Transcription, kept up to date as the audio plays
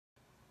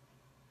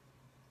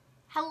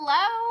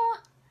Hello.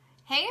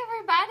 Hey,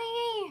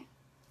 everybody.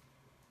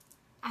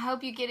 I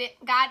hope you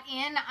got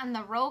in on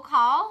the roll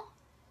call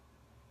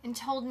and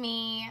told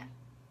me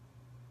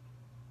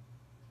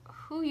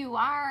who you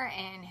are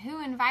and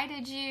who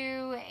invited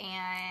you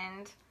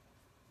and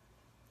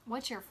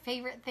what's your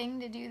favorite thing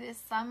to do this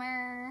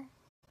summer.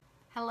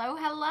 Hello,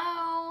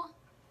 hello.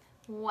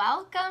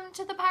 Welcome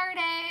to the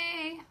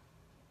party.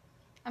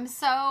 I'm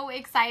so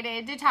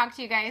excited to talk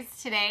to you guys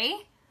today.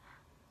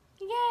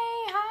 Yay,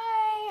 hi.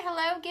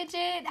 Hello,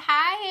 Gidget.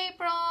 Hi,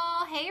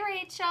 April. Hey,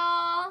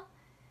 Rachel.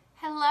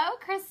 Hello,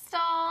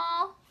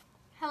 Crystal.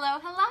 Hello,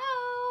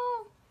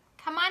 hello.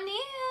 Come on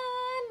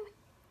in.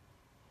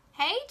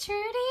 Hey,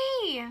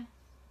 Trudy.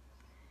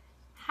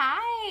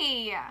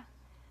 Hi.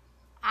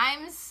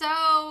 I'm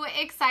so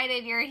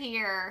excited you're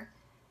here.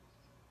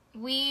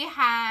 We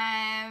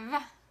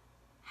have,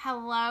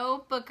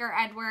 hello, Booker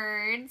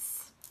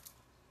Edwards.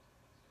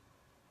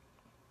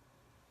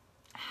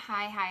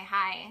 Hi, hi,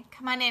 hi.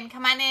 Come on in,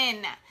 come on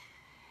in.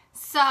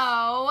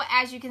 So,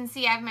 as you can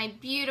see, I have my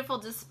beautiful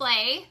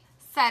display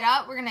set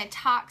up. We're going to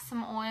talk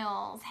some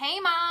oils. Hey,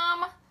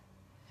 Mom.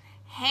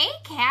 Hey,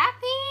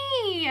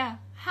 Kathy.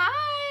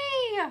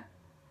 Hi.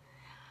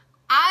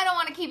 I don't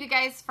want to keep you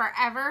guys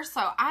forever,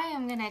 so I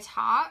am going to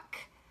talk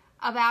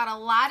about a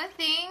lot of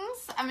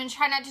things. I'm going to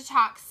try not to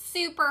talk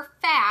super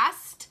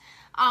fast.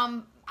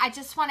 I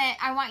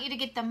want you to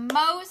get the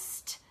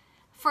most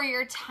for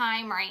your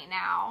time right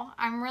now.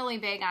 I'm really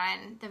big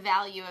on the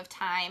value of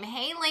time.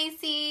 Hey,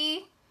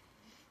 Lacey.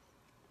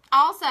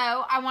 Also,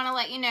 I want to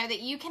let you know that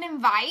you can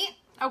invite,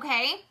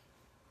 okay,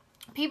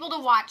 people to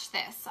watch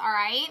this, all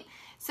right?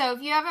 So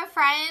if you have a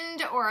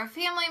friend or a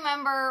family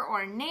member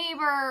or a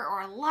neighbor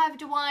or a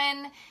loved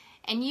one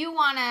and you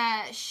want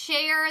to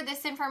share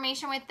this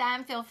information with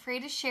them, feel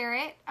free to share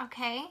it,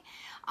 okay?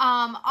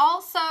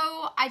 Also,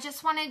 I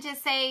just wanted to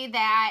say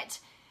that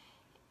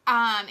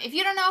if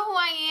you don't know who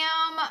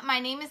I am,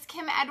 my name is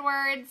Kim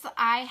Edwards.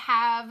 I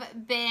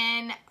have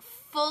been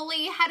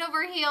fully head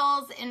over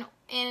heels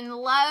in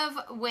love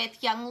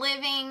with Young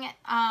Living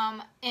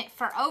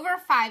for over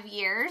 5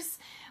 years.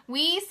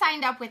 We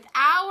signed up with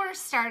our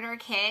starter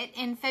kit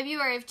in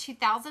February of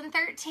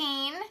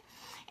 2013,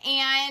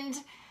 and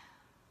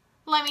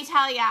let me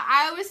tell you,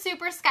 I was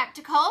super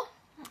skeptical.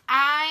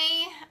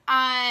 I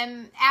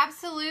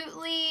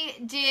absolutely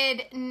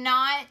did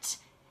not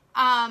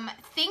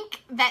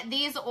think that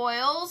these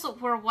oils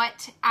were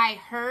what I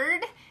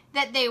heard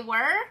that they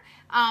were.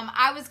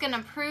 I was going to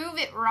prove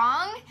it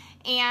wrong,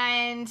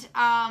 and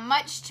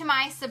much to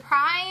my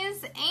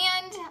surprise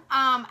and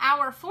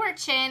our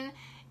fortune,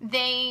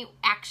 they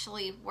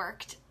actually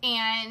worked,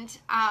 and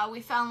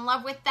we fell in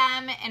love with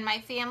them, and my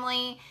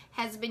family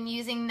has been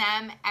using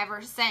them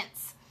ever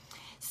since.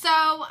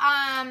 So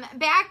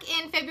back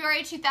in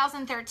February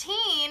 2013,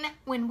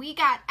 when we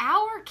got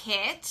our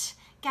kit,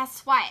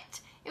 guess what?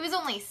 It was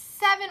only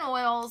 7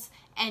 oils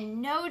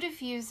and no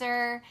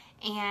diffuser.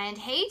 And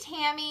hey,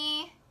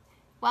 Tammy,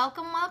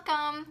 welcome,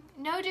 welcome.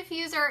 No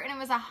diffuser, and it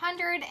was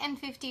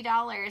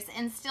 $150.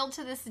 And still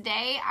to this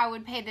day, I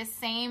would pay the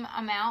same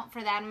amount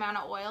for that amount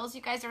of oils.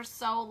 You guys are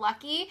so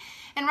lucky.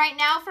 And right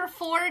now, for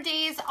 4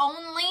 days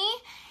only,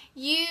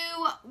 you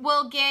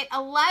will get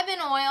 11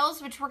 oils,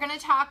 which we're going to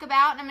talk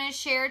about, and I'm going to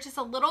share just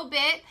a little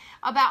bit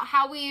about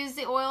how we use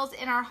the oils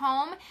in our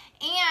home,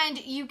 and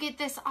you get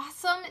this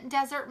awesome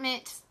Desert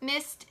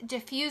Mist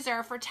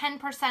diffuser for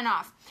 10%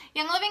 off.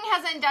 Young Living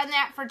hasn't done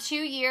that for 2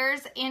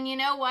 years, and you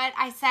know what?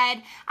 I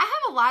said, I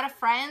have a lot of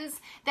friends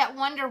that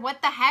wonder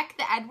what the heck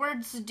the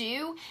Edwards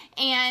do,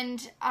 and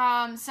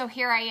so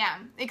here I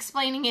am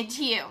explaining it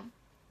to you.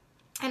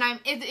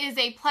 And it is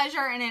a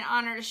pleasure and an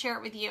honor to share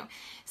it with you.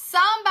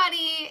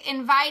 Somebody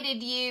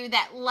invited you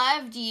that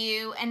loved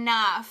you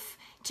enough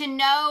to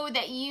know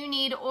that you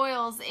need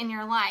oils in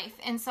your life.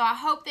 And so I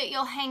hope that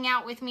you'll hang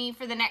out with me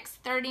for the next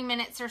 30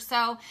 minutes or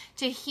so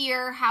to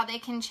hear how they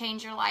can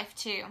change your life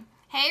too.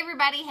 Hey,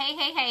 everybody. Hey,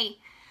 hey, hey.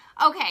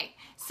 Okay,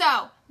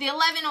 so the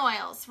 11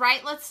 oils,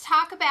 right? Let's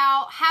talk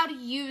about how to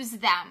use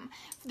them.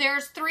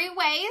 There's 3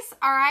 ways,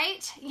 all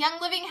right?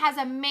 Young Living has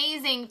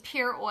amazing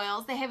pure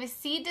oils. They have a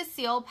seed to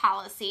seal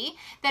policy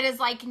that is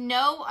like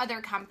no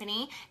other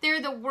company.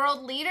 They're the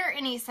world leader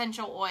in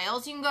essential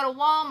oils. You can go to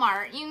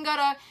Walmart, you can go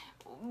to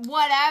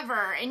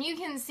whatever, and you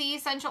can see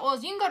essential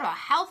oils. You can go to a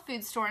health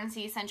food store and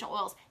see essential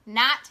oils.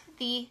 Not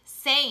the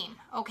same,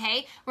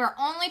 okay? We're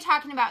only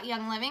talking about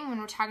Young Living when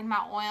we're talking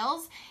about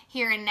oils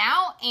here and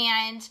now,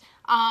 and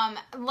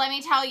let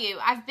me tell you,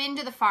 I've been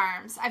to the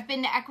farms. I've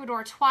been to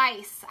Ecuador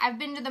twice. I've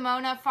been to the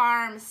Mona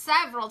farm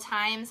several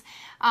times.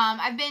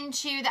 I've been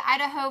to the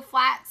Idaho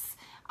Flats,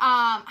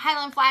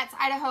 Highland Flats,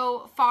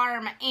 Idaho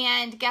farm,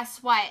 and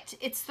guess what?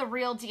 It's the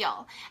real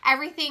deal.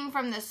 Everything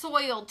from the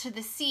soil to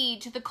the seed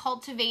to the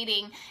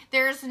cultivating,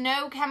 there's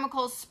no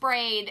chemicals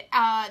sprayed.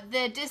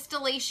 The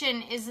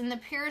distillation is in the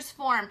purest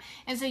form,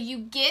 and so you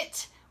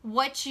get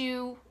what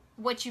you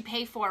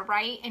pay for,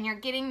 right? And you're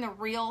getting the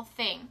real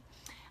thing.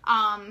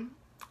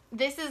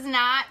 This is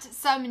not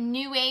some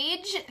new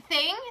age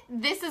thing.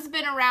 This has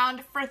been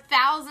around for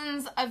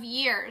thousands of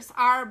years.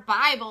 Our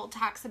Bible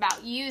talks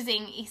about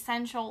using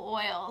essential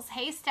oils.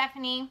 Hey,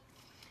 Stephanie.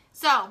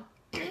 So,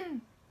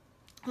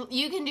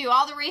 you can do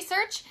all the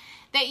research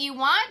that you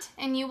want,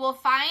 and you will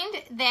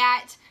find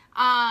that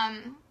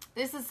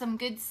this is some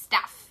good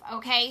stuff,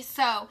 okay?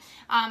 So,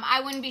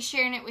 I wouldn't be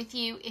sharing it with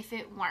you if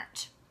it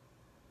weren't.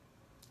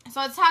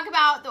 So, let's talk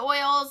about the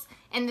oils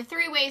and the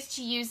 3 ways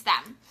to use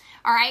them.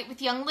 All right,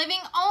 with Young Living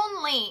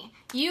only,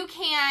 you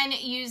can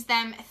use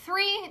them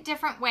 3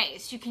 different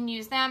ways. You can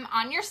use them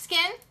on your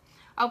skin,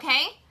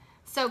 okay?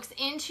 Soaks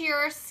into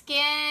your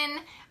skin,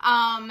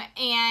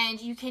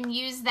 and you can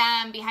use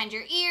them behind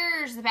your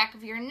ears, the back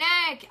of your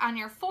neck, on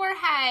your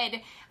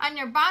forehead, on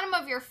your bottom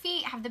of your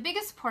feet, have the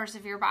biggest pores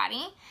of your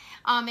body.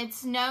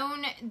 It's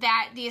known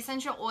that the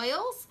essential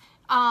oils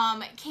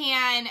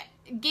can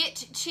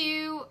get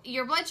to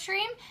your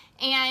bloodstream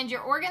and your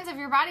organs of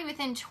your body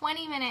within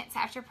 20 minutes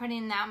after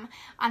putting them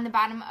on the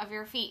bottom of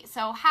your feet.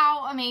 So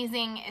how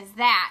amazing is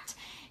that?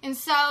 And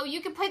so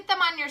you can put them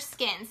on your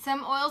skin.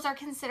 Some oils are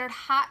considered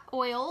hot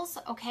oils,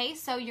 okay?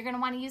 So you're going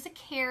to want to use a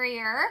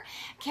carrier.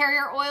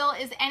 Carrier oil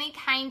is any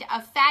kind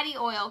of fatty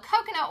oil,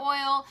 coconut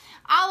oil,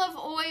 olive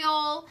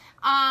oil,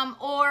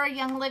 or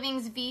Young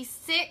Living's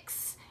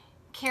V6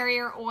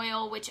 carrier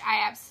oil, which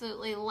I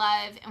absolutely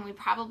love and we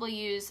probably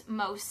use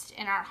most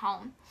in our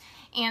home.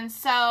 And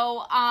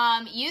so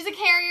use a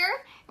carrier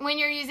when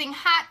you're using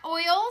hot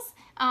oils,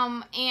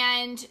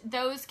 and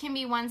those can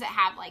be ones that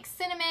have like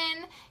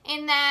cinnamon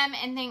in them,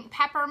 and think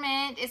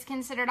peppermint is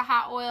considered a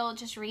hot oil.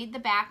 Just read the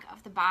back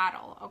of the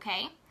bottle,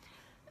 okay?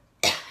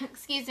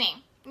 Excuse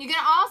me. You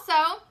can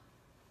also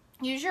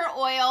use your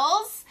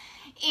oils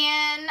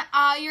in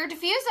your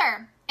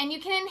diffuser, and you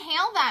can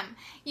inhale them.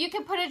 You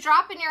can put a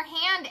drop in your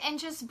hand and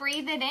just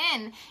breathe it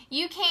in.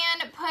 You can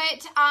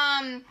put,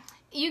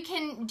 you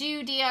can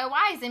do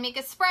DIYs and make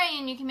a spray,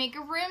 and you can make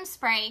a room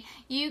spray.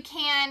 You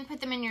can put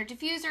them in your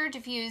diffuser,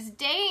 diffuse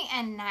day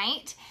and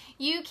night.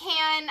 You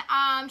can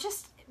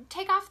just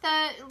take off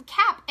the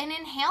cap and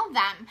inhale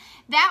them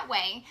that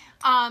way.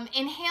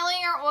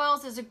 Inhaling your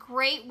oils is a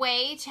great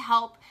way to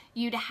help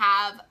you to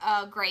have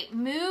a great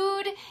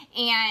mood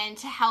and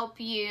to help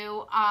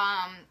you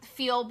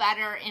feel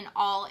better in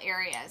all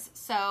areas.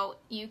 So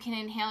you can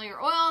inhale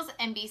your oils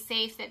and be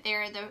safe that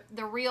they're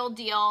the real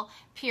deal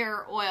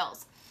pure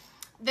oils.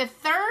 The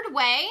third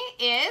way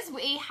is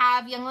we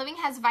have Young Living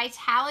has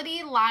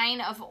Vitality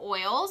line of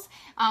oils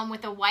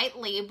with a white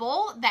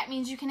label. That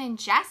means you can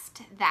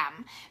ingest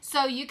them.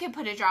 So you could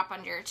put a drop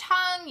under your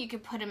tongue. You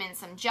could put them in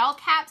some gel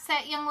caps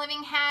that Young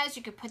Living has.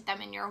 You could put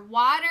them in your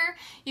water.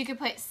 You could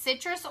put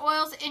citrus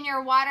oils in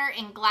your water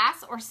in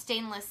glass or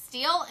stainless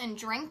steel and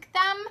drink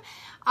them.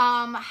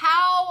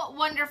 How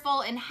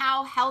wonderful and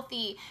how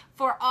healthy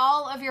for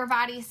all of your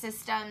body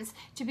systems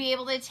to be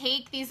able to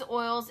take these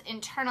oils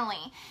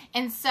internally.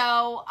 And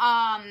so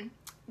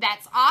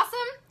that's awesome.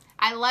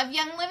 I love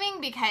Young Living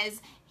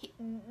because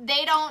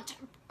they don't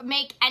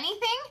make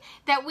anything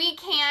that we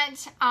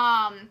can't,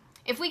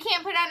 if we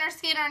can't put it on our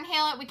skin or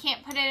inhale it, we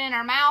can't put it in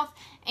our mouth.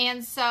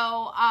 And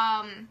so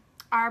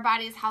our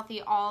body is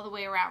healthy all the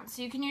way around.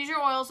 So you can use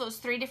your oils those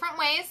 3 different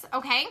ways,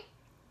 okay?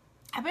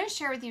 I'm going to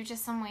share with you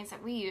just some ways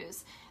that we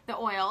use the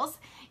oils.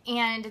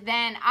 And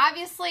then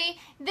obviously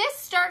this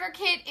starter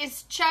kit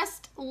is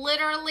just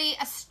literally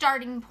a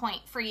starting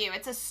point for you.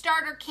 It's a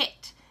starter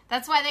kit.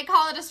 That's why they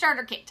call it a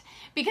starter kit,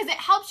 because it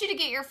helps you to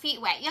get your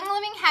feet wet. Young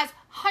Living has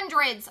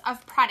hundreds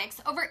of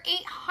products, over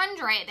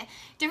 800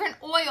 different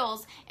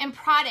oils and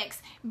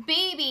products,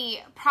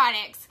 baby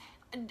products,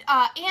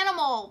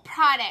 animal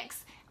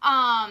products,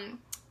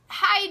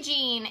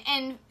 hygiene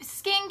and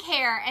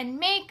skincare and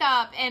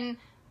makeup and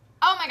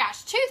oh my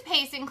gosh,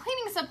 toothpaste and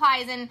cleaning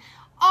supplies and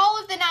all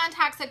of the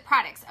non-toxic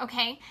products,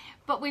 okay?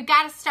 But we've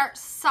got to start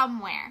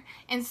somewhere.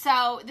 And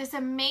so this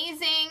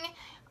amazing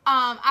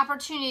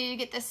opportunity to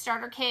get this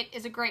starter kit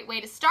is a great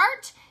way to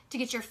start, to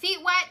get your feet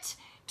wet,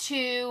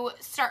 to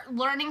start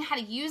learning how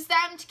to use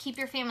them, to keep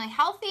your family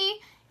healthy,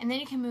 and then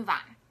you can move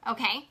on,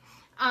 okay?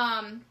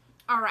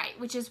 All right,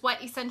 which is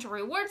what Essential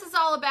Rewards is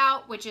all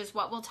about, which is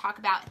what we'll talk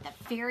about at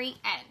the very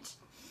end.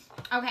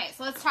 Okay,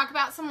 so let's talk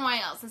about some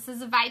oils. This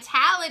is a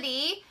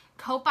Vitality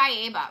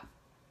Copaiba.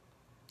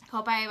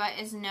 Copaiba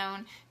is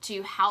known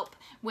to help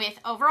with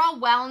overall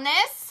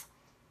wellness.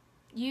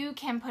 You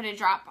can put a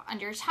drop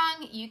under your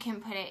tongue. You can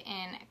put it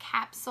in a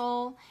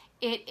capsule.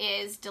 It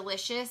is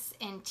delicious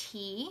in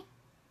tea.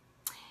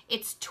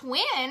 Its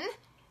twin,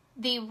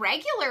 the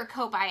regular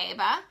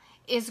Copaiba,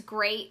 is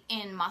great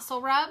in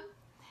muscle rub.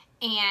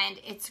 And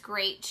it's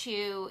great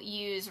to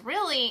use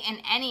really in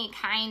any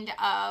kind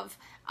of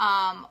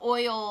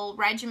oil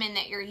regimen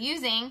that you're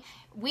using.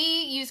 We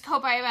use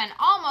Copaiba in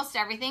almost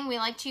everything. We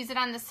like to use it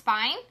on the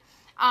spine.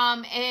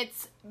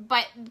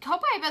 But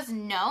Copaiba is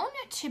known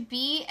to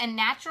be a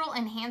natural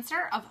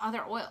enhancer of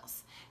other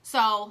oils.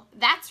 So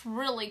that's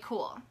really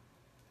cool.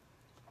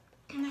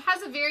 It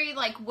has a very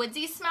like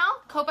woodsy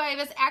smell.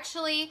 Copaiba is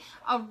actually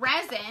a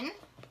resin.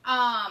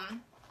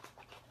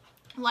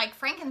 like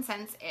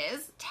frankincense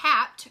is,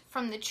 tapped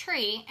from the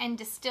tree and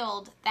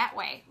distilled that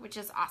way, which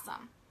is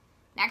awesome.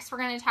 Next, we're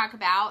going to talk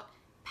about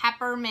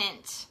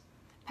peppermint.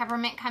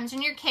 Peppermint comes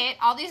in your kit.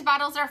 All these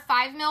bottles are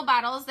 5 ml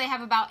bottles. They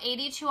have about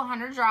 80 to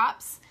 100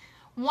 drops.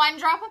 1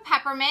 drop of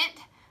peppermint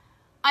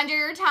under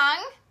your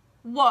tongue.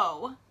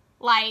 Whoa.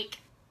 Like,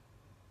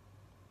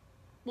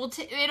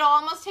 it'll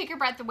almost take your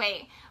breath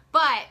away.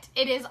 But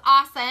it is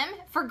awesome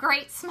for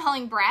great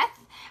smelling breath.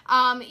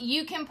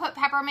 You can put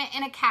peppermint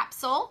in a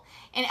capsule,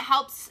 and it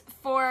helps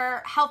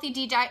for healthy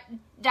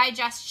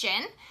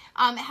digestion.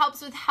 It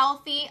helps with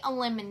healthy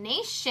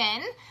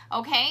elimination,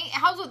 okay? It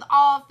helps with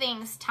all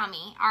things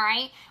tummy, all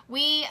right?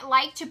 We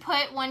like to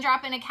put 1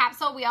 drop in a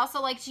capsule. We also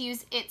like to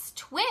use its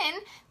twin,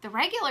 the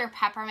regular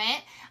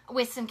peppermint,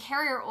 with some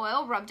carrier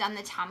oil rubbed on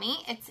the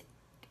tummy. It's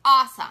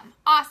awesome,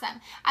 awesome.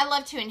 I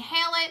love to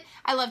inhale it.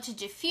 I love to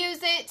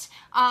diffuse it.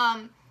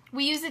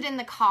 We use it in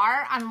the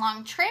car on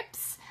long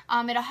trips.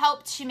 It'll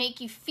help to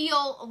make you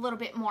feel a little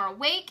bit more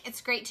awake.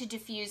 It's great to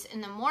diffuse in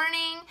the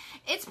morning.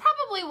 It's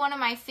probably one of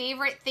my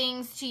favorite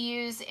things to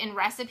use in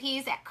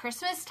recipes at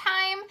Christmas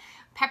time.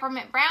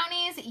 Peppermint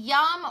brownies,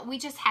 yum. We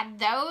just had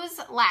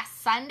those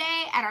last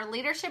Sunday at our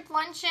leadership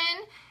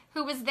luncheon.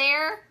 Who was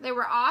there? They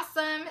were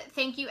awesome.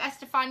 Thank you,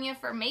 Estefania,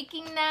 for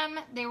making them.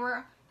 They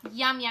were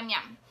yum, yum,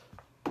 yum.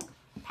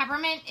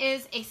 Peppermint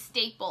is a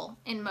staple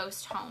in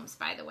most homes,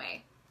 by the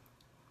way.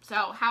 So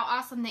how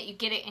awesome that you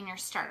get it in your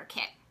starter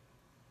kit.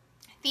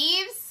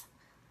 Thieves.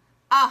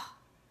 Oh,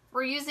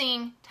 we're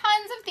using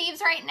tons of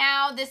Thieves right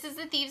now. This is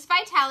the Thieves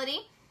Vitality.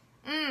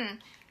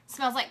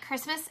 Smells like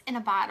Christmas in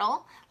a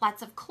bottle.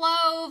 Lots of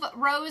clove,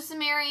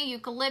 rosemary,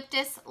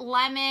 eucalyptus,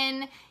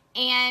 lemon,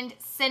 and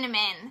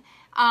cinnamon.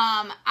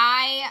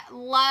 I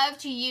love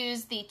to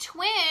use the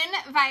twin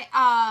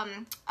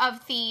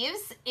of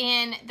Thieves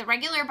in the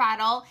regular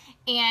bottle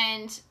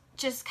and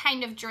just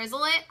kind of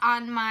drizzle it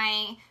on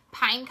my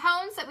pine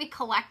cones that we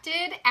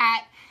collected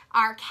at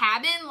our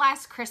cabin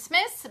last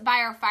Christmas by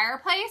our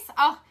fireplace.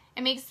 Oh,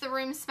 it makes the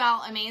room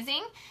smell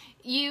amazing.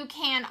 You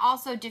can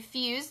also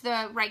diffuse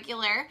the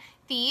regular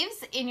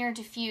Thieves in your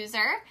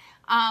diffuser.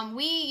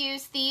 We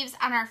use Thieves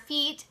on our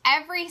feet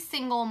every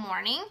single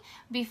morning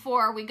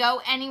before we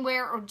go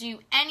anywhere or do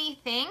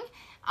anything.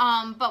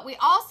 But we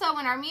also,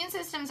 when our immune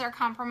systems are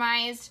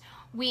compromised,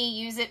 we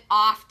use it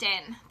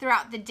often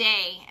throughout the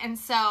day. And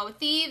so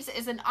Thieves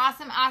is an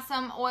awesome,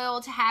 awesome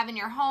oil to have in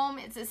your home.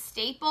 It's a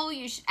staple.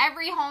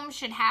 Every home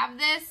should have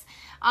this.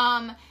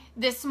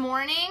 This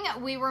morning,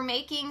 we were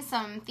making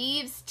some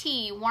Thieves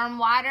tea. Warm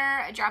water,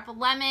 a drop of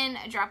lemon,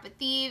 a drop of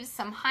Thieves,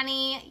 some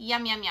honey.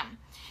 Yum, yum, yum.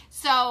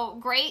 So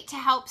great to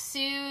help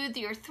soothe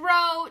your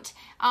throat.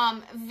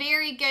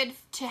 Very good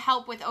to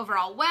help with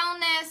overall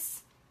wellness.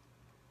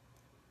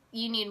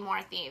 You need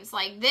more Thieves.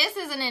 Like, this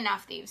isn't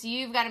enough Thieves.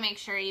 You've got to make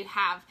sure you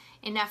have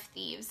enough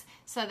Thieves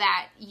so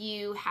that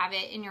you have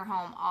it in your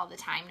home all the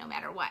time, no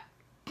matter what.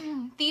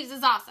 Thieves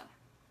is awesome.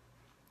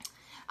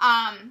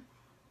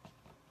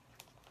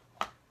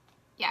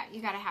 Yeah, you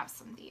got to have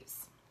some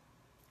Thieves.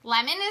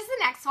 Lemon is the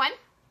next one.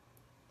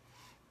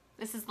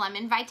 This is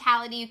Lemon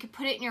Vitality. You could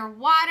put it in your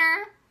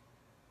water.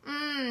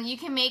 You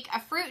can make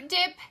a fruit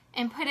dip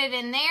and put it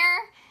in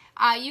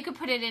there. You could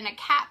put it in a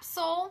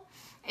capsule.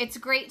 It's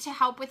great to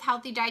help with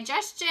healthy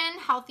digestion,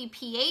 healthy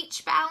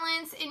pH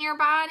balance in your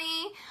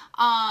body.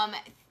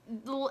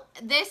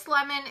 This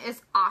lemon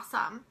is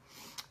awesome.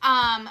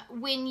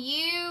 When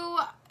you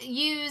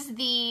use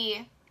the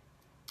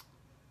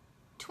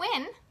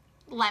twin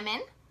lemon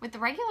with the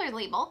regular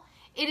label,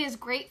 it is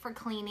great for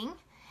cleaning.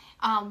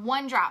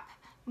 1 drop,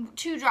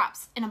 2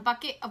 drops in a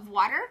bucket of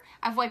water.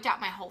 I've wiped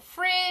out my whole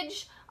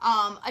fridge.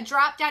 A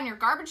drop down your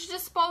garbage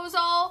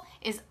disposal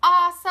is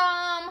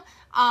awesome.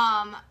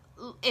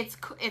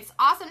 It's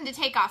awesome to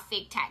take off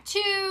fake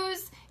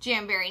tattoos,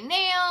 jamberry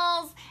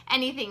nails,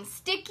 anything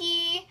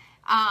sticky.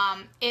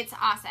 It's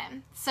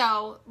awesome.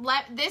 So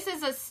this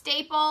is a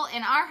staple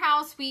in our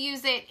house. We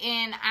use it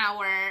in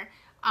our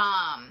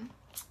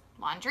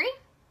laundry,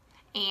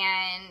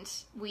 and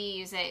we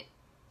use it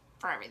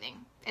for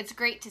everything. It's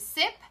great to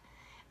sip.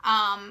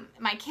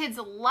 My kids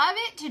love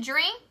it to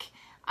drink.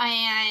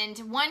 And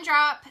 1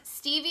 drop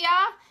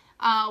stevia,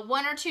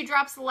 1 or 2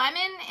 drops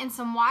lemon in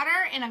some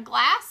water in a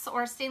glass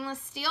or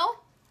stainless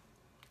steel.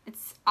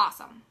 It's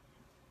awesome.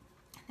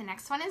 The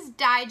next one is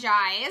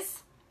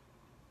Digest.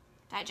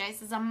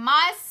 Digest is a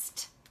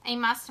must. A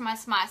must.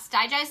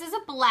 Digest is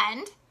a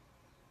blend.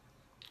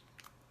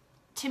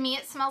 To me,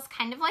 it smells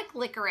kind of like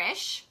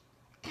licorice.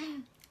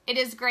 It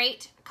is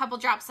great. A couple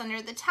drops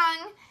under the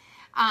tongue.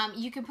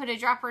 You can put a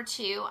drop or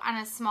 2 on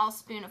a small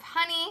spoon of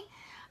honey.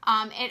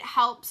 It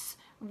helps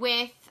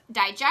with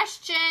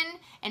digestion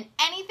and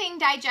anything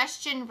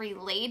digestion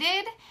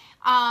related.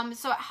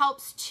 So it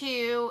helps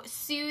to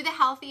soothe a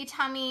healthy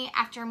tummy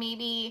after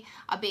maybe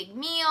a big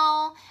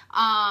meal.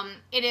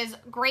 It is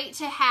great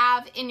to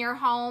have in your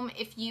home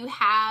if you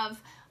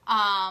have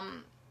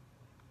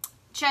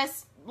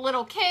just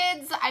little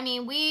kids. I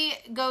mean, we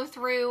go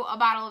through a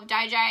bottle of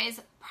Digest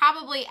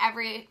probably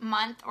every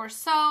month or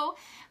so.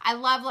 I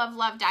love, love,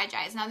 love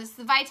DiGi's. Now, this is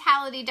the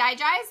Vitality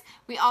DiGi's.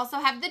 We also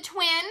have the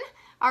Twin,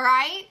 all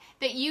right,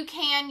 that you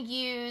can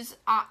use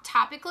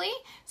topically.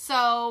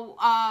 So,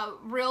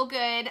 real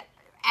good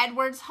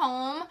Edwards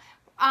Home.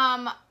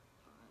 I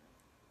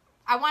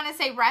want to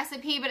say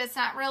recipe, but it's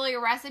not really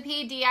a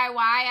recipe. DIY,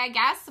 I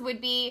guess,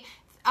 would be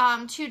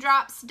 2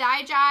 drops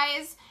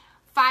DiGi's,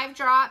 5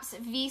 drops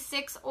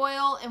V6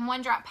 oil, and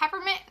 1 drop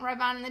peppermint.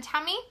 Rub on the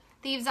tummy,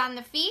 leaves on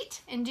the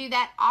feet, and do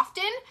that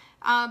often,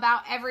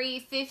 about every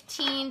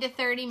 15 to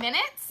 30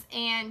 minutes,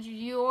 and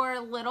your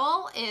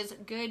little is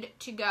good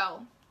to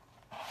go.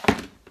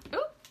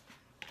 Ooh.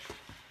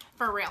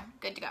 For real,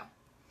 good to go.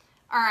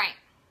 All right,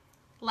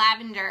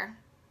 lavender.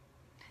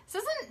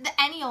 This isn't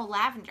any old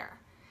lavender.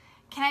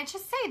 Can I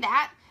just say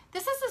that?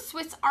 This is a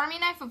Swiss Army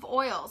knife of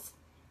oils.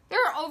 There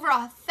are over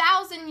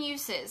 1,000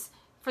 uses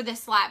for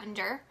this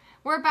lavender.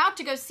 We're about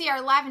to go see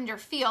our lavender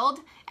field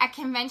at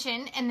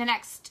convention in the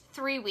next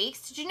 3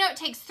 weeks. Did you know it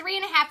takes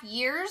 3.5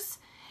 years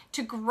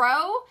to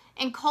grow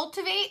and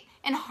cultivate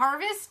and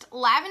harvest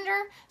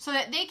lavender so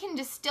that they can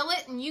distill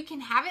it and you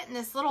can have it in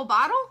this little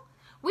bottle?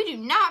 We do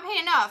not pay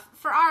enough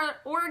for our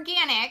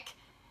organic,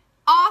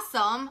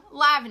 awesome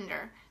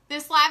lavender.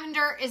 This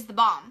lavender is the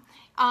bomb.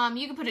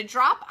 You can put a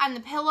drop on the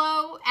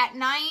pillow at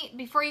night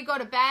before you go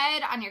to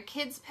bed, on your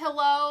kid's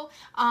pillow.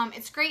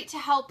 It's great to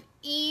help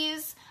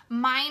ease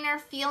minor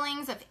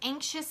feelings of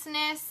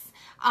anxiousness.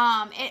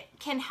 It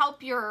can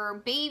help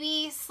your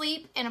baby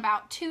sleep in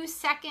about 2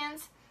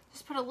 seconds.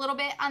 Just put a little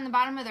bit on the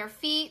bottom of their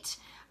feet.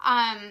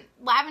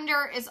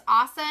 Lavender is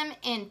awesome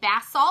in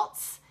bath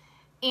salts,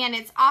 and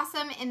it's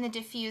awesome in the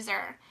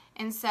diffuser.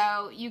 And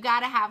so you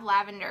gotta have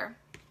lavender.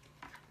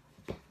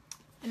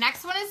 The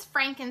next one is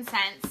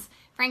frankincense.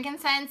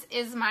 Frankincense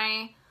is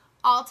my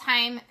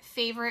all-time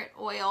favorite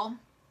oil.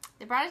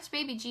 They brought it to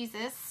baby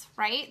Jesus,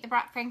 right? They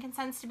brought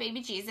frankincense to baby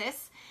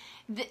Jesus.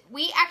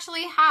 We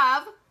actually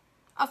have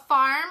a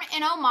farm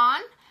in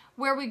Oman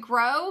where we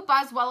grow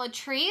boswellia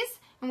trees,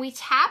 and we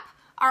tap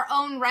our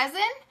own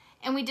resin,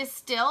 and we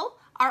distill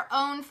our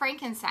own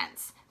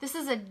frankincense. This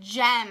is a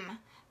gem.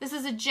 This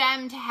is a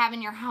gem to have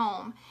in your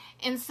home.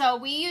 And so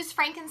we use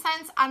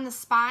frankincense on the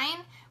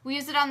spine. We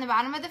use it on the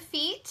bottom of the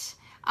feet.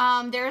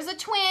 There's a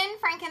Twin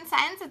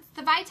frankincense. It's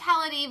the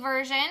Vitality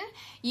version.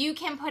 You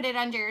can put it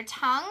under your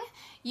tongue.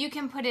 You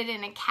can put it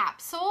in a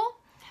capsule.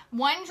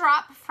 1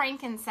 drop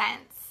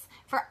frankincense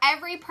for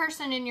every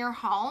person in your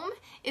home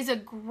is a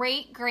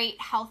great, great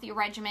healthy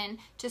regimen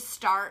to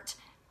start,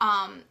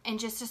 and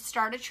just to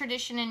start a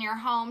tradition in your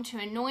home to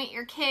anoint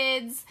your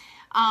kids.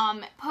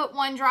 Put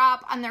 1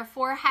 drop on their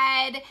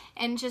forehead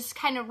and just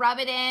kind of rub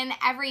it in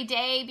every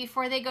day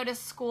before they go to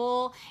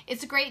school.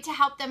 It's great to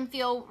help them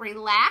feel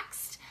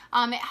relaxed.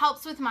 It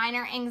helps with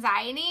minor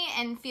anxiety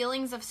and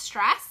feelings of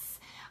stress.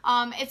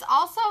 It's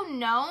also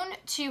known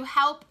to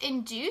help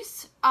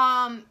induce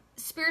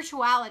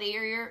spirituality,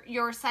 or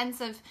your sense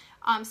of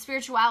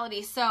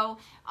spirituality. So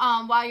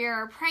while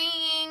you're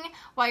praying,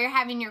 while you're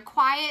having your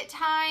quiet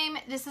time,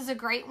 this is a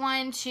great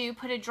one to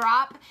put a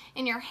drop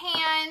in your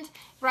hand,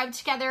 rub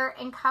together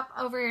and cup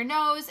over your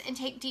nose, and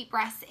take deep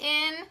breaths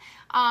in.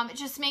 It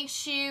just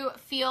makes you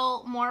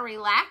feel more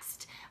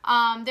relaxed.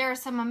 There are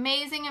some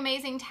amazing,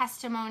 amazing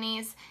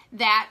testimonies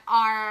that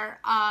are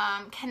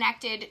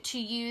connected to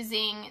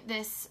using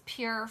this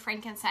pure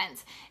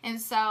frankincense. And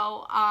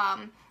so,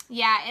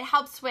 yeah, it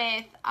helps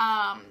with,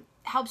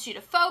 helps you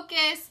to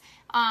focus,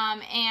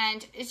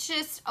 and it's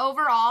just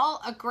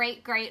overall a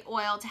great, great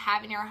oil to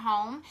have in your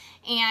home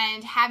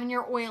and have in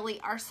your oily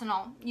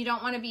arsenal. You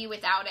don't want to be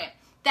without it.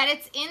 That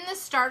it's in the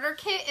starter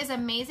kit is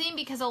amazing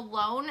because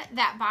alone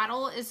that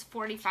bottle is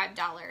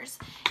 $45.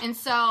 And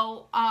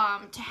so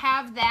to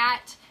have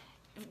that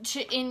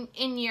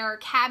in your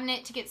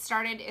cabinet to get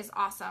started is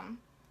awesome.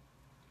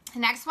 The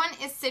next one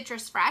is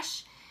Citrus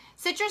Fresh.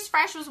 Citrus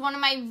Fresh was one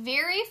of my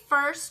very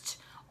first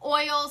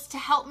oils to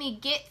help me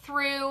get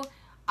through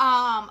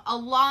a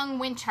long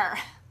winter,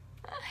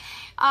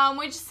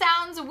 which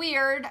sounds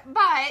weird,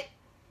 but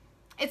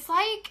it's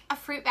like a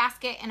fruit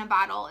basket in a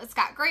bottle. It's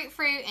got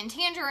grapefruit and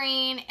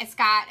tangerine. It's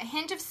got a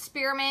hint of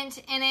spearmint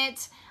in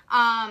it.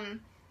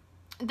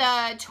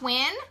 The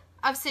Twin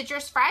of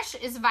Citrus Fresh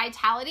is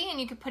Vitality,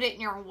 and you could put it in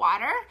your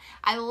water.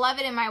 I love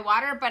it in my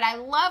water, but I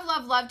love,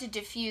 love, love to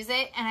diffuse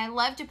it, and I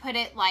love to put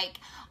it like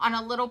on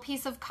a little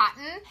piece of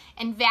cotton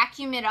and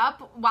vacuum it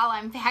up while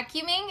I'm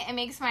vacuuming. It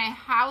makes my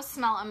house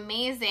smell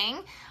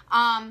amazing.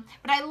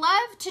 But I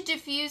love to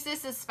diffuse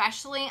this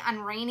especially on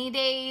rainy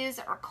days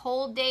or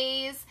cold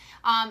days.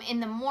 In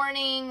the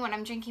morning when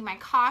I'm drinking my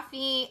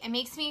coffee, it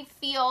makes me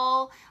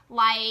feel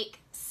like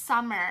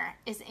summer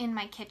is in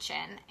my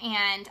kitchen.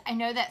 And I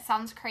know that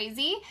sounds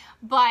crazy,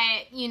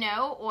 but you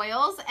know,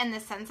 oils and the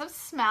sense of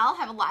smell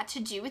have a lot to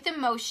do with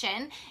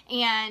emotion,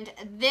 and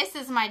this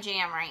is my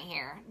jam right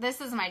here.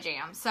 This is my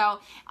jam. So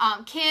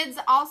kids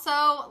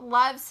also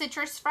love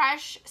Citrus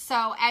Fresh.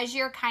 So as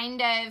you're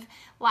kind of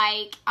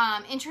like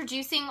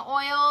introducing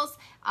oils,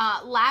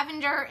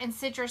 lavender and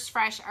Citrus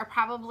Fresh are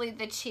probably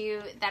the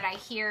two that I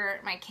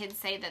hear my kids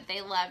say that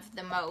they love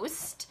the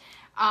most.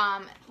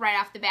 right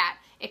off the bat,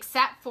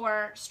 except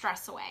for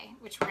Stress Away,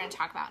 which we're going to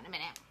talk about in a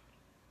minute.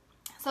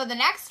 So the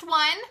next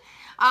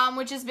one,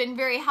 which has been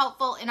very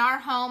helpful in our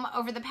home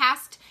over the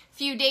past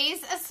few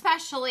days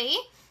especially,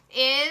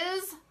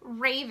 is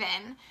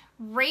Raven.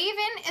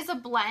 Raven is a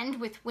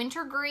blend with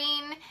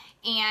wintergreen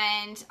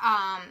and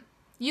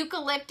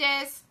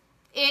eucalyptus.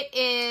 It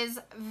is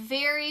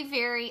very,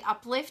 very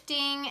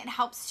uplifting. It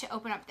helps to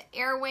open up the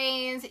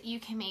airways. You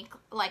can make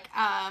like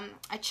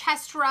a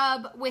chest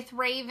rub with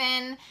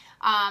Raven.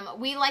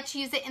 We like to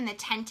use it in the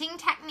tenting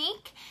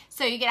technique.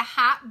 So you get a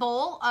hot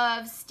bowl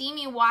of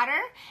steamy water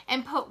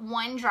and put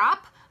 1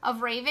 drop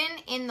of Raven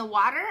in the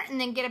water, and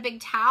then get a big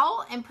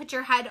towel and put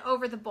your head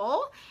over the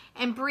bowl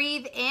and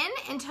breathe in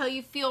until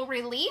you feel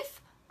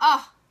relief.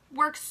 Oh,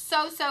 works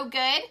so, so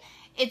good.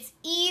 It's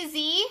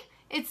easy.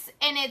 It's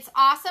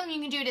awesome.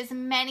 You can do it as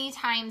many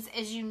times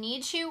as you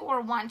need to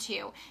or want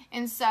to.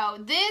 And so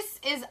this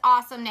is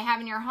awesome to have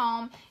in your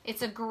home.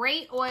 It's a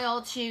great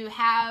oil to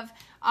have.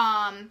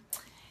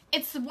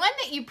 It's one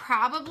that you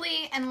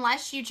probably,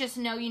 unless you just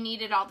know you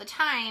need it all the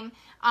time,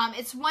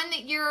 it's one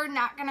that you're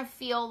not going to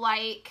feel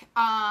like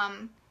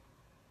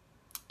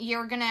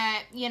you're going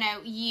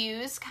to,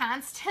 use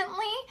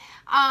constantly.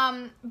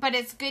 But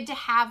it's good to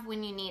have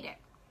when you need it,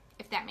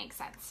 if that makes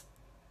sense.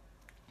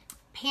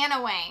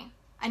 Panaway,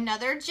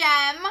 another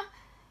gem.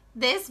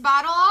 This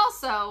bottle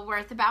also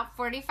worth about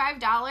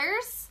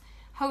 $45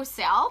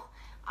 wholesale.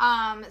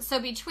 So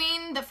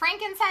between the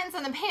frankincense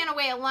and the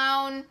Panaway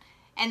alone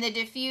and the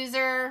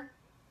diffuser,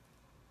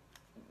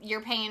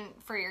 you're paying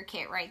for your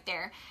kit right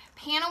there.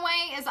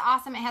 Panaway is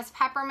awesome. It has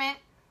peppermint,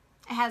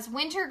 it has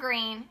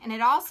wintergreen, and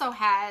it also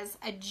has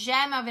a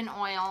gem of an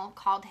oil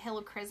called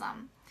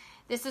helichrysum.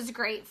 This is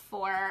great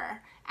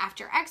for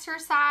after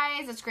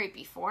exercise. It's great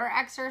before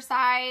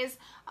exercise.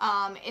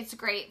 It's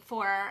great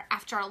for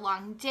after a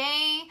long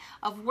day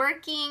of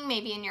working,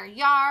 maybe in your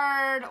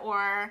yard,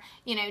 or,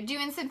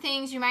 doing some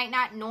things you might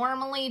not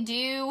normally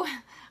do.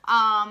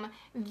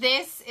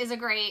 This is a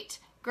great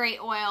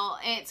oil.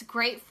 It's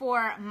great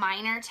for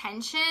minor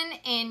tension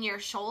in your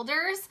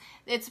shoulders.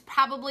 It's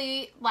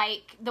probably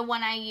like the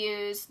one I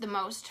use the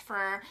most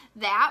for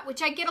that,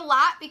 which I get a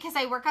lot because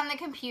I work on the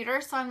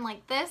computer, so I'm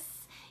like this,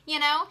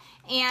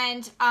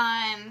 and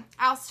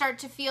I'll start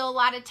to feel a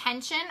lot of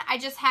tension. I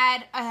just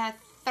had a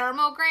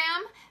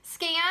thermogram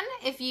scan.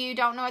 If you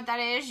don't know what that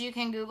is, you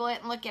can Google it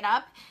and look it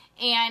up.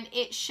 And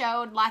it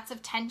showed lots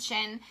of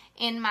tension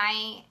in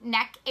my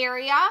neck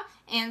area.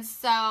 And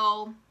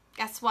so,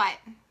 guess what?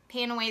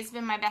 Panaway's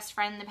been my best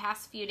friend the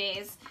past few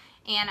days.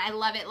 And I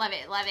love it, love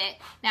it, love it.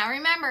 Now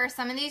remember,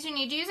 some of these you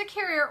need to use a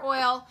carrier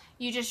oil.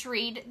 You just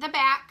read the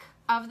back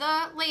of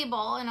the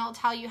label and it'll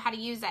tell you how to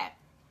use it.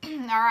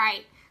 All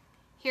right.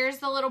 Here's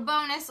the little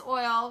bonus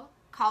oil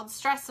called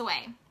Stress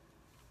Away.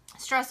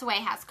 Stress Away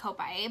has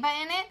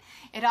copaiba in it.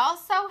 It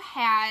also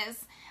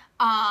has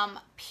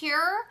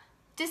pure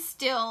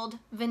distilled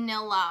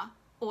vanilla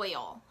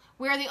oil.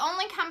 We're the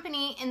only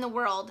company in the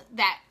world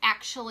that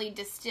actually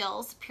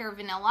distills pure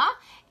vanilla,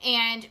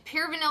 and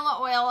pure vanilla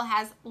oil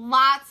has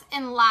lots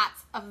and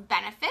lots of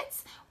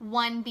benefits,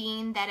 one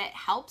being that it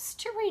helps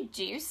to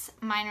reduce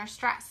minor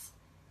stress.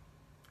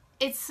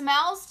 It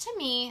smells to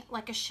me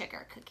like a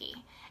sugar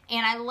cookie,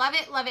 and I love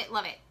it, love it,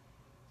 love it.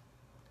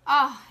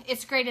 Oh,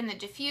 it's great in the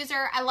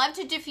diffuser. I love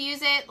to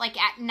diffuse it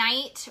like at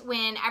night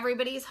when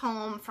everybody's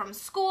home from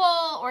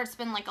school, or it's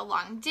been like a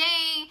long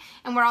day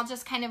and we're all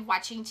just kind of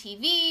watching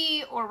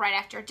TV, or right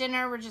after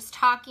dinner we're just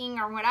talking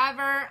or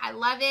whatever. I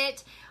love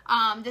it.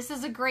 This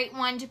is a great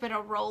one to put a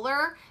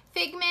roller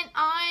figment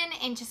on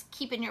and just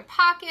keep in your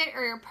pocket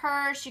or your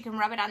purse. You can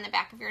rub it on the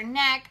back of your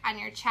neck, on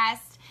your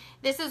chest.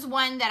 This is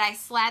one that I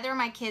slather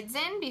my kids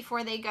in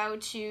before they go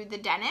to the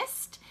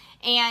dentist.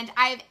 And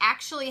I've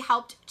actually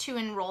helped to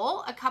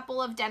enroll a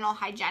couple of dental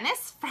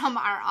hygienists from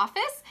our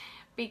office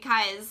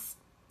because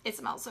it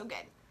smells so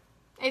good.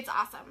 It's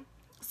awesome.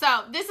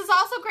 So this is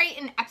also great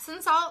in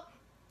Epsom salt.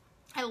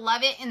 I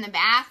love it in the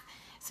bath,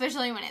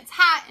 especially when it's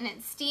hot and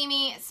it's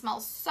steamy. It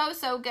smells so,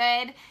 so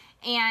good.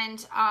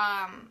 And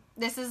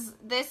this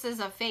is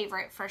a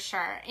favorite for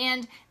sure.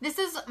 And this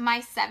is my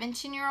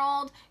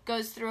 17-year-old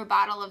goes through a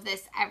bottle of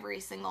this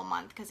every single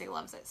month because he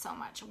loves it so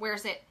much.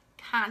 Wears it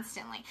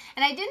constantly.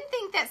 And I didn't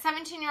think that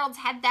 17-year-olds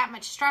had that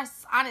much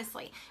stress,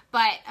 honestly,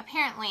 but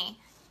apparently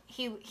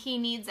he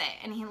needs it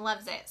and he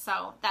loves it,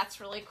 so that's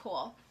really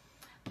cool.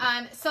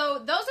 So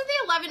those are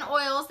the 11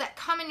 oils that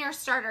come in your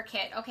starter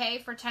kit, okay,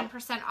 for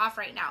 10% off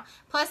right now.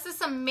 Plus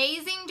this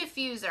amazing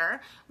diffuser,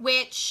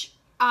 which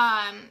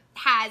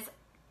has,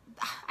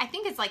 I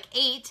think it's like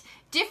 8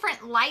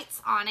 different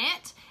lights on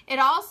it. It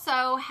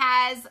also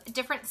has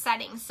different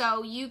settings,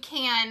 so you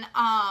can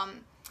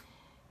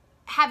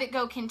have it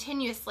go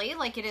continuously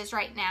like it is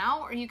right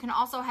now, or you can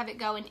also have it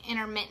go in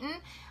intermittent,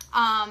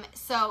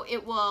 so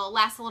it will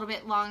last a little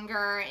bit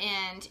longer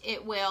and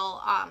it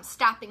will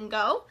stop and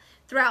go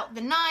throughout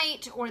the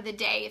night or the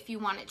day if you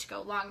want it to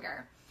go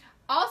longer.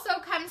 Also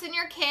comes in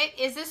your kit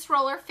is this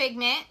roller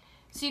figment,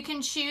 so you can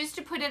choose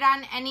to put it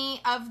on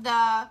any of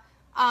the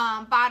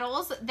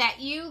bottles that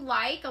you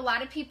like. A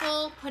lot of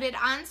people put it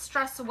on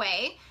Stress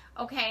Away,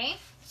 okay?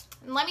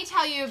 And let me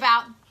tell you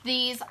about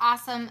these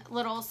awesome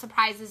little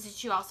surprises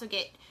that you also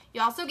get.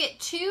 You also get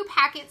 2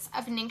 packets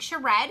of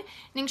Ningxia Red.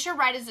 Ningxia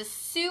Red is a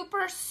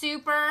super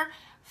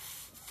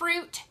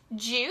fruit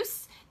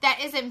juice that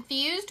is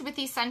infused with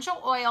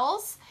essential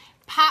oils.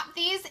 Pop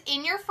these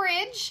in your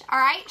fridge, all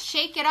right?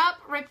 Shake it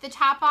up, rip the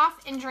top off,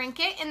 and drink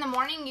it in the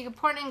morning. You can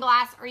pour it in a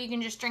glass, or you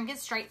can just drink it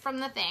straight from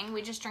the thing.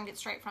 We just drink it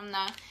straight from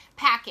the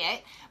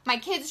packet. My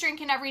kids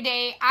drink it every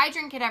day. I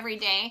drink it every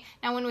day.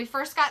 Now, when we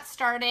first got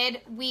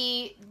started,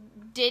 we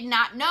did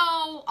not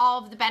know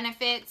all of the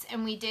benefits,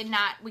 and we could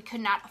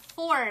not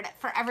afford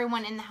for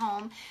everyone in the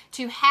home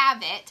to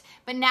have it.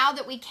 But now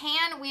that we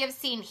can, we have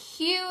seen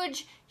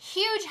huge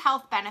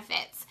health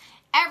benefits.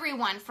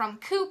 Everyone from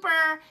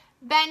Cooper,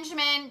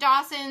 Benjamin,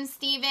 Dawson,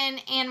 Steven,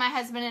 and my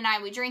husband and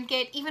I, we drink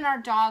it. Even our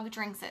dog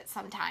drinks it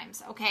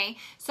sometimes, okay?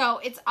 So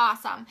it's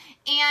awesome.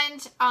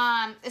 And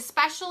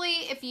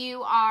especially if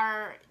you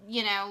are,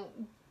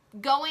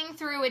 going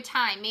through a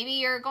time, maybe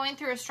you're going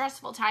through a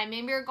stressful time,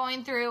 maybe you're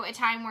going through a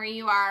time where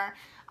you are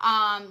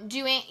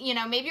doing,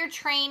 maybe you're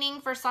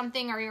training for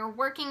something, or you're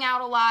working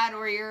out a lot,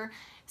 or you're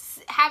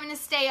having to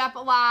stay up a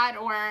lot,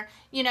 or,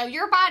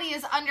 your body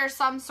is under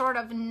some sort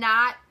of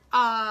not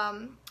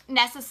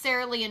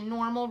necessarily a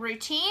normal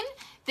routine.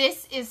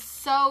 This is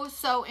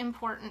so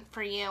important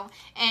for you,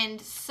 and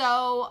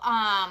so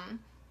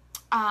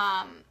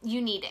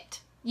you need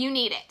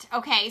it,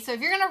 okay? So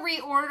if you're gonna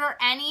reorder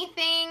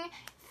anything,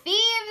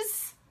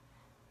 Thieves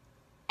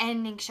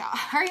and Ningxia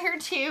are your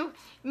 2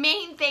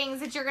 main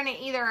things that you're gonna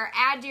either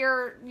add to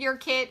your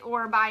kit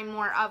or buy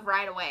more of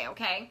right away,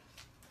 okay?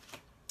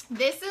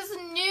 This is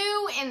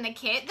new in the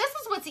kit. This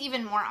is what's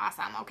even more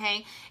awesome,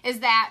 okay,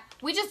 is that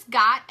we just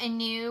got a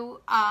new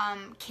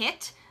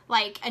kit,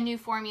 like a new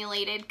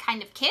formulated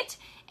kind of kit,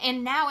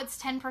 and now it's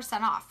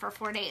 10% off for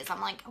 4 days.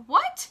 I'm like,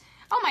 what?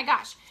 Oh my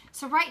gosh.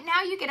 So right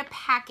now you get a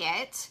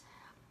packet.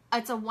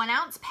 It's a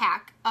 1-ounce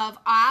pack of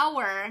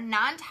our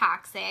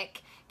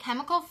non-toxic,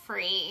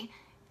 chemical-free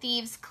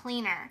Thieves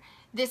Cleaner.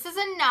 This is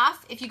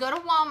enough if you go to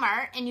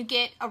Walmart and you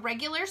get a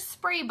regular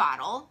spray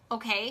bottle,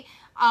 okay,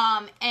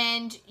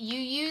 and you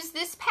use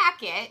this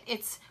packet.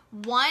 It's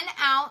 1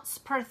 ounce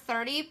per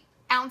 30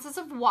 ounces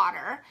of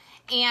water,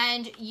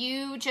 and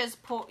you just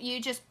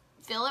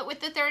fill it with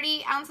the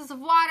 30 ounces of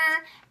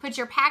water, put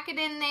your packet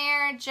in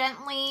there,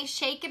 gently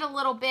shake it a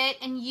little bit,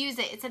 and use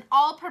it. It's an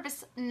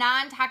all-purpose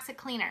non-toxic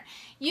cleaner.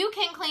 You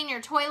can clean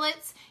your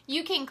toilets,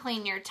 you can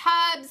clean your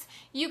tubs,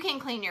 you can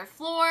clean your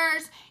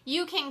floors,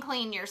 you can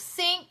clean your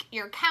sink,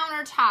 your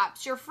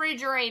countertops, your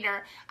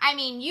refrigerator. I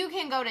mean, you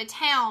can go to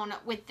town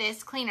with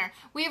this cleaner.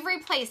 We have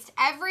replaced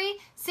every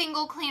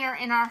single cleaner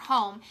in our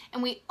home,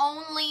 and we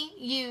only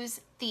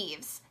use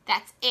Thieves.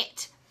 That's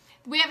it.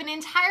 We have an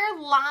entire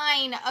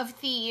line of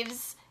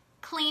Thieves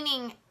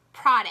cleaning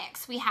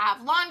products. We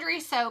have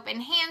laundry soap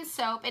and hand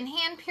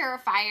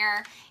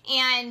purifier,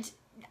 and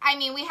I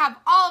mean, we have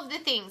all of the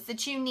things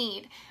that you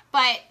need.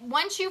 But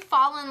once you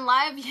fall in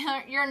love,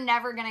 you're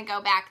never going to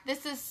go back.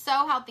 This is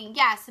so healthy.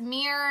 Yes,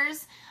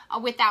 mirrors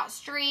without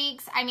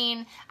streaks. I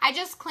mean, I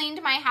just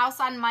cleaned my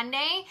house on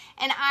Monday,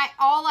 and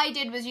all I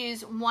did was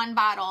use 1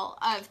 bottle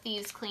of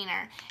Thieves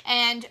Cleaner.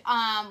 And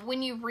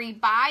when you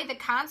rebuy the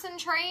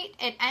concentrate,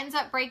 it ends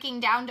up breaking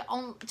down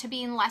to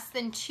being less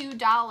than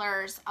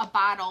 $2 a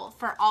bottle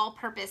for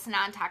all-purpose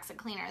non-toxic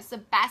cleaner. It's the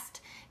best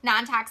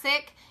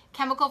non-toxic,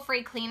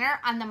 chemical-free cleaner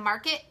on the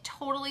market,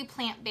 totally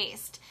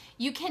plant-based.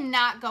 You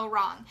cannot go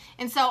wrong.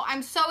 And so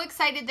I'm so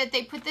excited that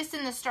they put this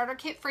in the starter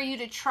kit for you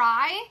to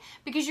try,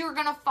 because you are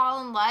going to fall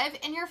in love,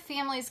 and your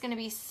family is going to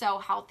be so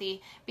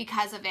healthy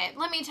because of it.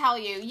 Let me tell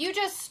you, you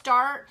just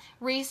start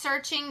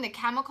researching the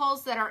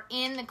chemicals that are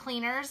in the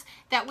cleaners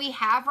that we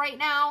have right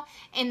now,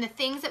 and the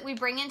things that we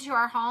bring into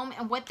our home,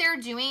 and what they're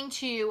doing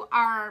to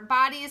our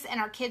bodies and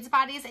our kids'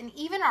 bodies, and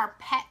even our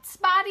pets'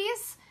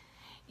 bodies.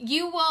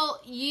 You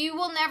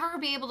will never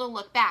be able to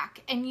look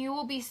back, and you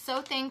will be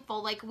so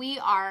thankful, like we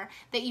are,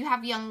 that you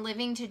have Young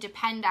Living to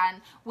depend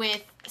on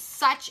with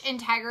such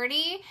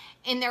integrity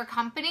in their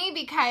company,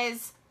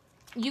 because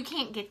you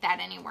can't get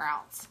that anywhere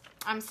else.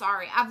 I'm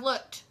sorry. I've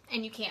looked,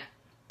 and you can't.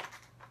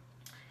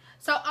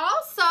 So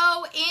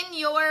also in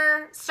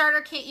your starter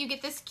kit, you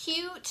get this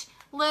cute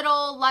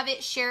little Love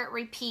It, Share It,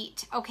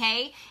 Repeat,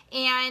 okay?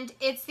 And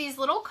it's these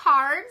little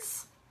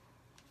cards.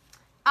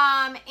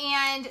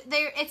 And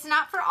it's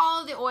not for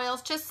all of the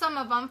oils, just some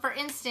of them. For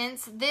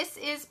instance, this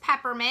is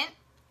peppermint,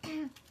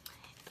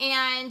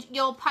 and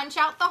you'll punch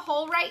out the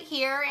hole right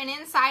here, and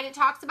inside it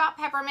talks about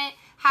peppermint,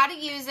 how to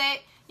use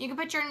it. You can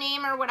put your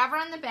name or whatever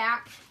on the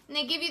back, and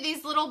they give you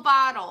these little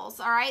bottles,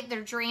 all right?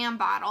 They're dram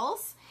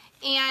bottles,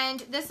 and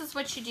this is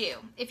what you do.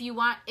 If you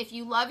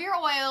love your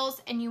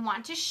oils and you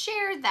want to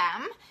share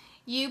them,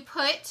 you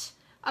put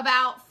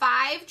about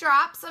 5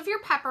 drops of your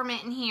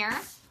peppermint in here,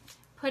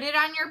 put it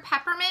on your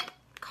peppermint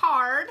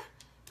card,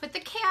 put the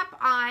cap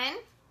on,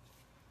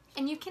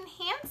 and you can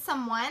hand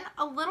someone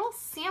a little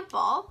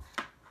sample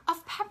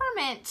of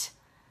peppermint.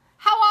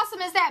 How awesome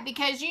is that?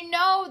 Because you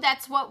know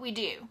that's what we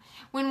do.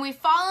 When we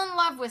fall in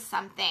love with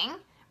something,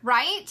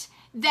 right,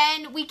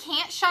 then we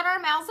can't shut our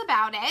mouths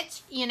about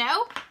it, you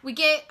know? We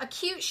get a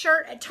cute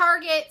shirt at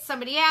Target,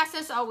 somebody asks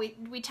us, oh,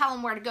 we tell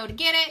them where to go to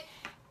get it.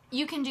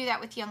 You can do that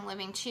with Young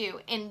Living too.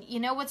 And you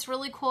know what's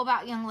really cool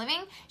about Young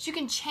Living? Is you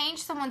can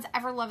change someone's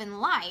ever-loving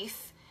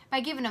life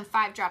by giving them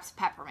 5 drops of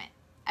peppermint.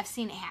 I've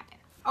seen it happen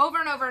over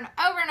and over and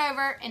over and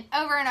over and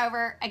over and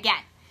over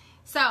again.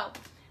 So,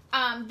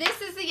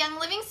 this is the Young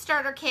Living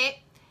Starter Kit.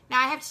 Now,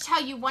 I have to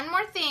tell you one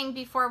more thing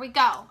before we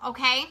go,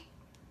 okay?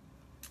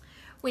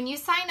 When you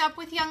sign up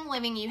with Young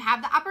Living, you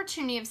have the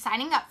opportunity of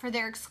signing up for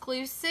their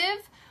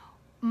exclusive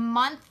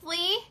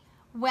monthly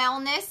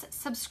wellness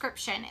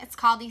subscription. It's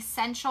called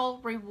Essential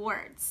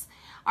Rewards.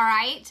 All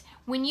right?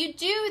 When you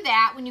do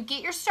that, when you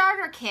get your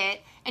starter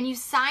kit and you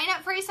sign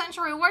up for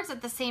Essential Rewards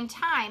at the same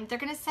time, they're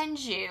going to send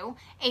you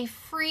a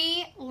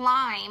free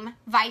lime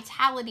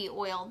vitality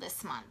oil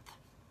this month.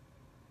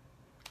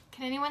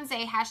 Can anyone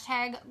say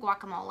hashtag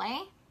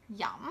guacamole?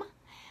 Yum.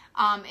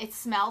 It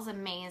smells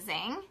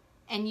amazing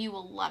and you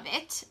will love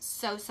it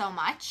so, so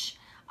much.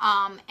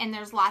 And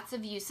there's lots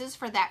of uses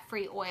for that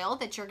free oil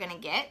that you're going to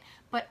get.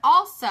 But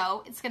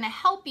also, it's going to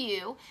help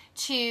you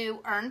to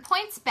earn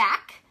points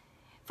back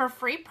for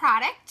free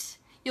product.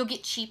 You'll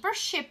get cheaper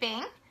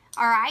shipping,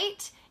 all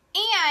right?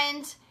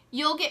 And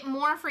you'll get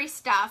more free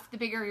stuff the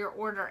bigger your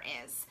order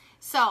is.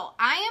 So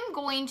I am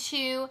going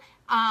to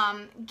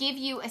give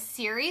you a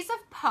series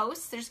of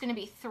posts. There's going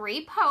to be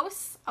 3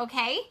 posts,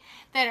 okay,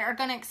 that are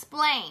going to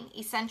explain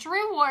Essential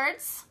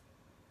Rewards,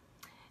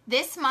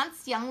 this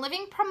month's Young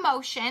Living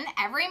promotion.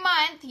 Every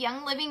month,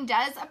 Young Living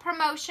does a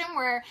promotion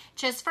where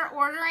just for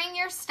ordering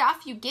your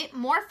stuff, you get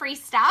more free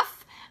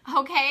stuff,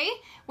 okay?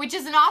 Which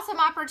is an awesome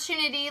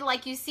opportunity,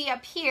 like you see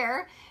up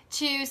here,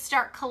 to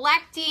start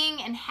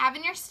collecting and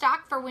having your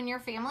stock for when your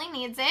family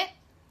needs it.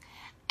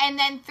 And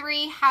then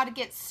 3, how to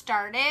get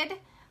started,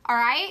 all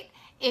right,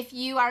 if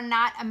you are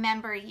not a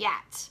member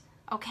yet,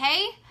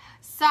 okay?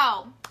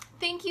 So,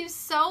 thank you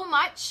so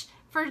much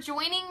for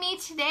joining me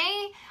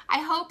today. I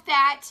hope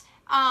that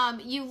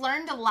you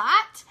learned a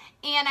lot,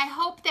 and I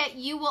hope that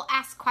you will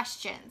ask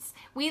questions.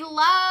 We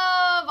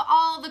love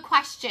all the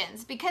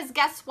questions because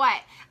guess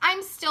what?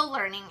 I'm still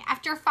learning.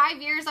 After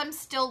 5 years, I'm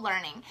still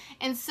learning.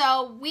 And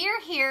so we're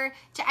here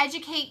to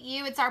educate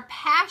you. It's our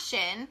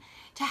passion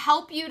to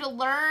help you to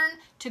learn,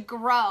 to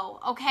grow,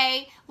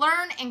 okay?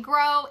 Learn and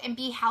grow and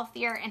be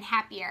healthier and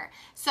happier.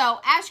 So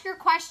ask your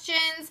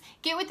questions,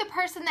 get with the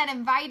person that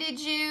invited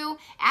you,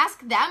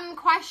 ask them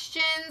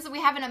questions.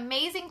 We have an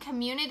amazing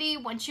community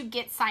once you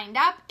get signed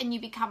up and you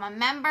become a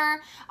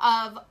member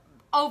of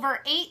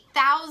over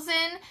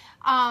 8,000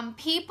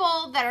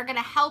 people that are going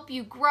to help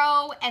you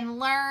grow and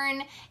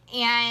learn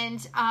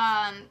and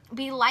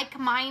be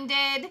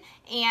like-minded,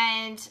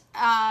 and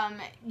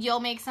you'll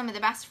make some of the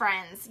best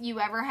friends you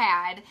ever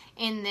had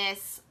in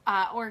this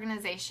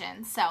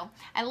organization. So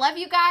I love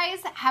you guys.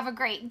 Have a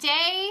great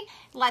day.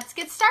 Let's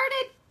get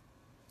started.